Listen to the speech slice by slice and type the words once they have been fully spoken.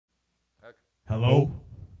Hello?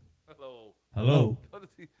 Hello. Hello? What is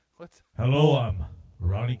he? What's? Hello, I'm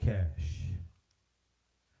Ronnie Cash.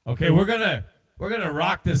 Okay, we're gonna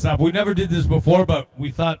rock this up. We never did this before, but we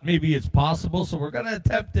thought maybe it's possible, so we're gonna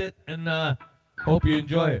attempt it and hope you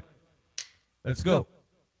enjoy it. Let's go.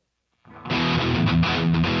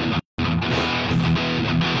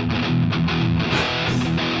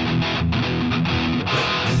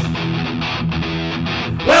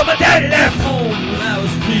 Well, my daddy left home when I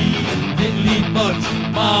was 3. Didn't leave much,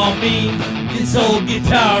 mom me. This old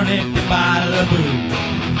guitar and empty bottle of booze.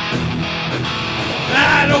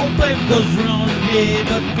 I don't blame cause Ron did,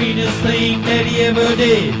 but the meanest thing that he ever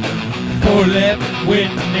did. Poor left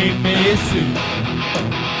when they made suit.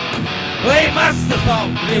 Well, he must have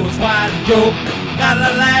thought it was quite a joke. Got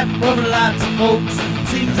a laugh from lots of folks.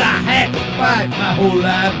 Seems I had to fight my whole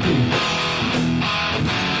life too.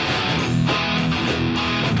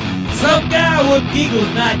 Some guy would giggle,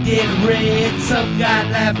 not get red. Some guy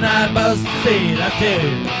laugh, not bust said. I tell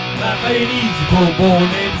you, life ain't easy for a boy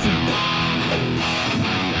named Sue.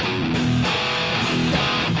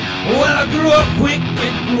 Well, I grew up quick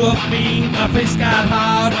and grew up mean. My face got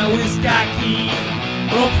hard, my whisk got keen.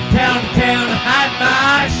 Rode from town to town to hide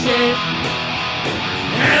my shame.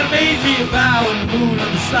 And it made me a vow in the moon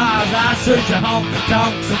and the stars. I searched the honky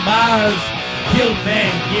tonks and bars. Killed a man,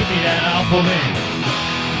 give me that awful name.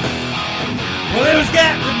 Well, it was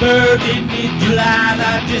Gatlinburg in mid-July, and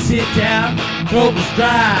I just hit town, throat was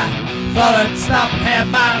dry. Thought I'd stop and have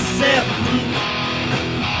myself a brew.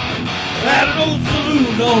 At an old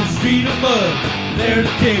saloon on the street of mud, there at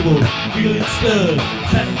the table, feeling snug,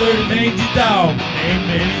 sat a dirty mangy dog named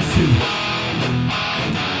Manny Sue.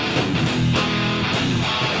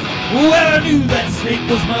 Well, I knew that snake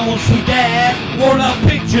was my own sweet dad, wore a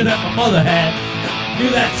picture that my mother had, knew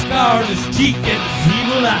that scar on his cheek and his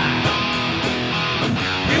evil eye.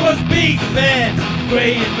 He was big, bad,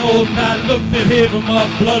 gray and old, and I looked at him and my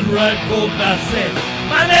blood ran cold, and I said,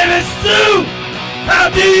 "My name is Sue! How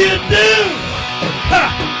do you do? Ha!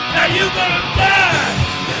 Now you gonna die!"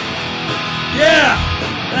 Yeah,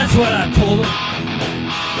 that's what I told him.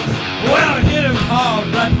 Well, I hit him hard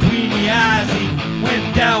right between the eyes. He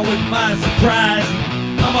went down with my surprise. He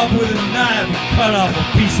come up with a knife and cut off a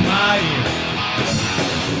piece of my ear.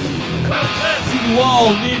 Well, dancing the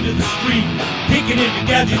wall and into the street, kicking in the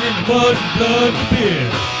gouging in the mud and blood and beer.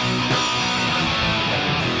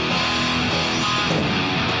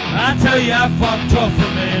 I tell you, I fought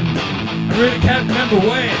tougher, man. I really can't remember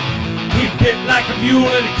when. He bit like a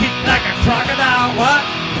mule and he kicked like a crocodile. What?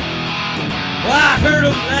 Well, I heard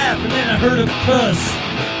him laugh and then I heard him cuss.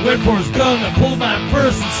 Went for his gun and pulled my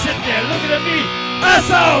purse and sit there looking at me. I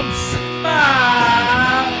saw him smile.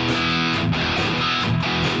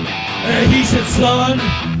 He said, "Son,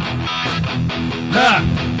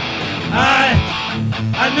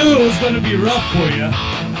 I knew it was going to be rough for you.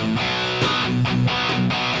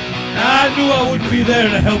 I knew I wouldn't be there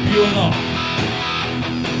to help you along.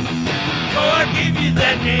 So I gave you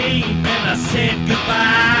that name and I said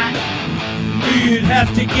goodbye. Knew you'd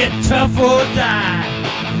have to get tough or die.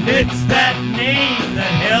 It's that name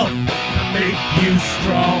that helped make you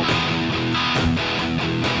strong.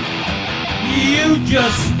 You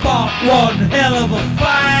just fought one hell of a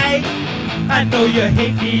fight. I know you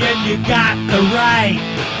hate me and you got the right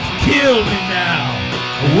to kill me now.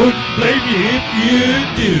 I wouldn't blame you if you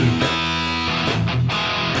do.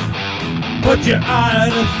 But you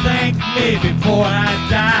ought to thank me before I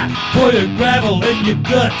die for your gravel in your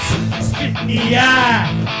guts, spit in the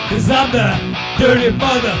eye. Cause I'm the dirty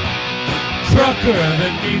mother trucker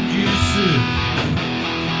that named you Sue.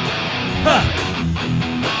 Huh.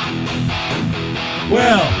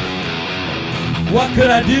 Well, what could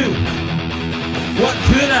I do? What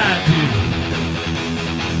could I do?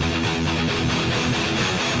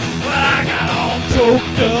 Well, I got all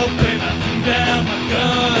choked up and I threw down my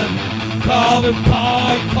gun. Called him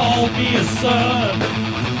Pa, he called me a son.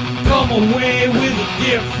 Come away with a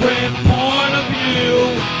different point of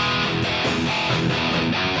view.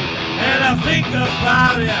 And I think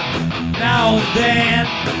about it now and then,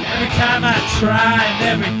 every time I try and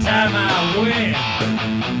every time I win.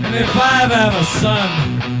 And if I ever have a son,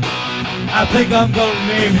 I think I'm gonna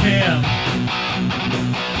name him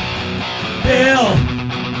Bill,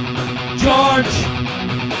 George,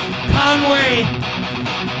 Conway,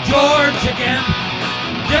 George again,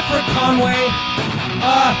 different Conway,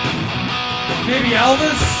 maybe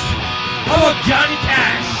Elvis. How about Johnny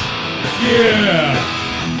Cash? Yeah.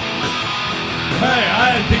 Hey,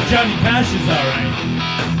 I think Johnny Cash is alright.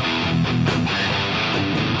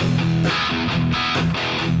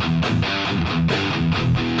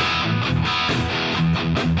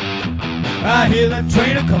 I hear that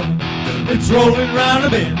train a-comin', it's rolling round a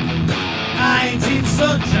bend. I ain't seen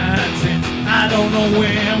sunshine since I don't know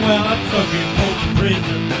when. Well, I'm stuck in Folsom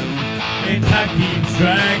prison, and time keeps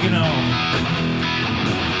dragging on.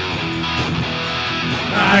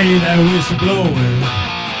 I hear that whistle blowing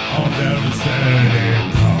on down the Saturday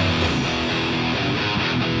car.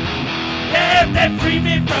 Yeah, if they free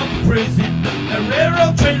me from prison, the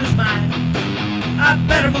railroad train is mine. I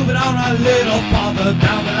better move it on a little farther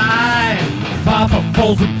down the line. Far from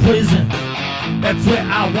Folsom prison, that's where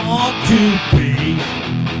I want to be.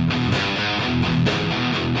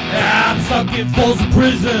 Yeah, I'm stuck in Folsom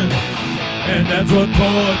prison, and that's what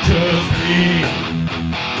tortures me.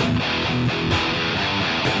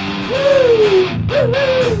 Woo! Woo!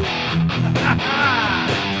 Woo! Ha ha!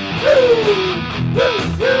 Woo! Woo!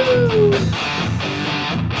 Woo!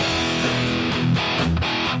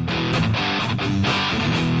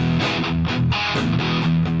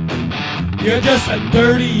 You're just a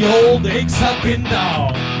dirty old egg-sucking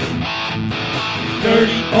dog.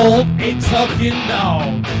 Dirty old egg-sucking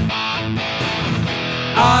dog.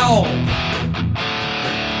 Ow!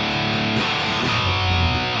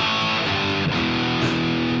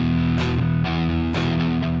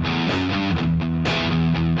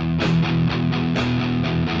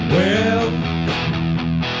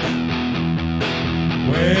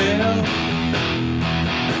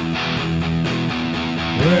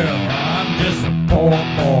 Well, I'm just a poor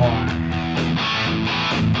boy.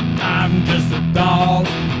 I'm just a dog.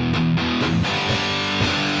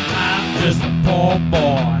 I'm just a poor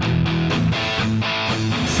boy,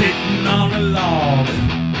 sitting on a log,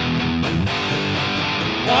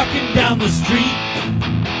 walking down the street.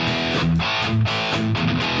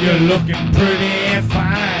 You're looking pretty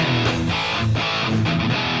fine.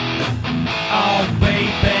 Oh,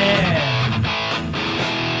 baby,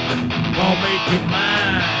 gonna make you mine.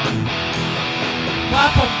 Fly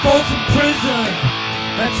from Folsom prison,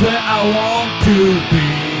 that's where I want to be.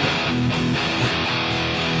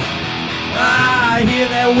 I hear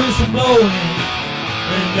that whistle blowing,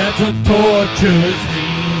 and that's what tortures me.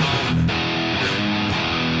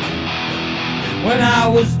 When I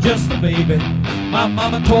was just a baby, my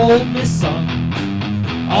mama told me, son,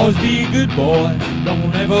 always be a good boy,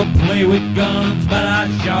 don't ever play with guns. But I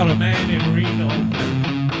shot a man in Reno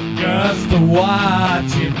just to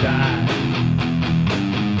watch him die.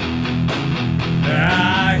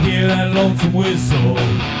 I hear that lonesome whistle,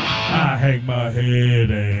 I hang my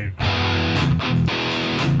head and cry.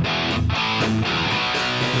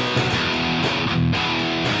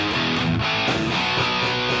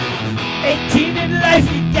 18 in life,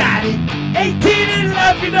 you got it. 18 in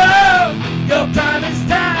life, you know your time is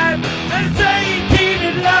time, and it's 18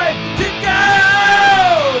 in life to go.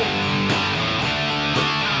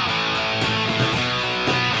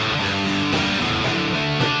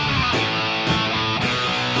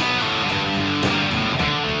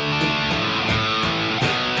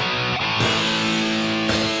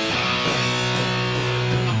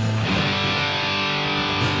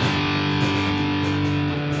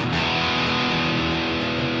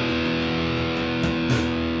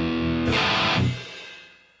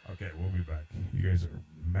 Okay, we'll be back. You guys are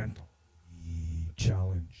mental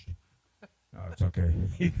challenged. No, it's okay.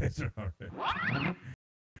 You guys are all right.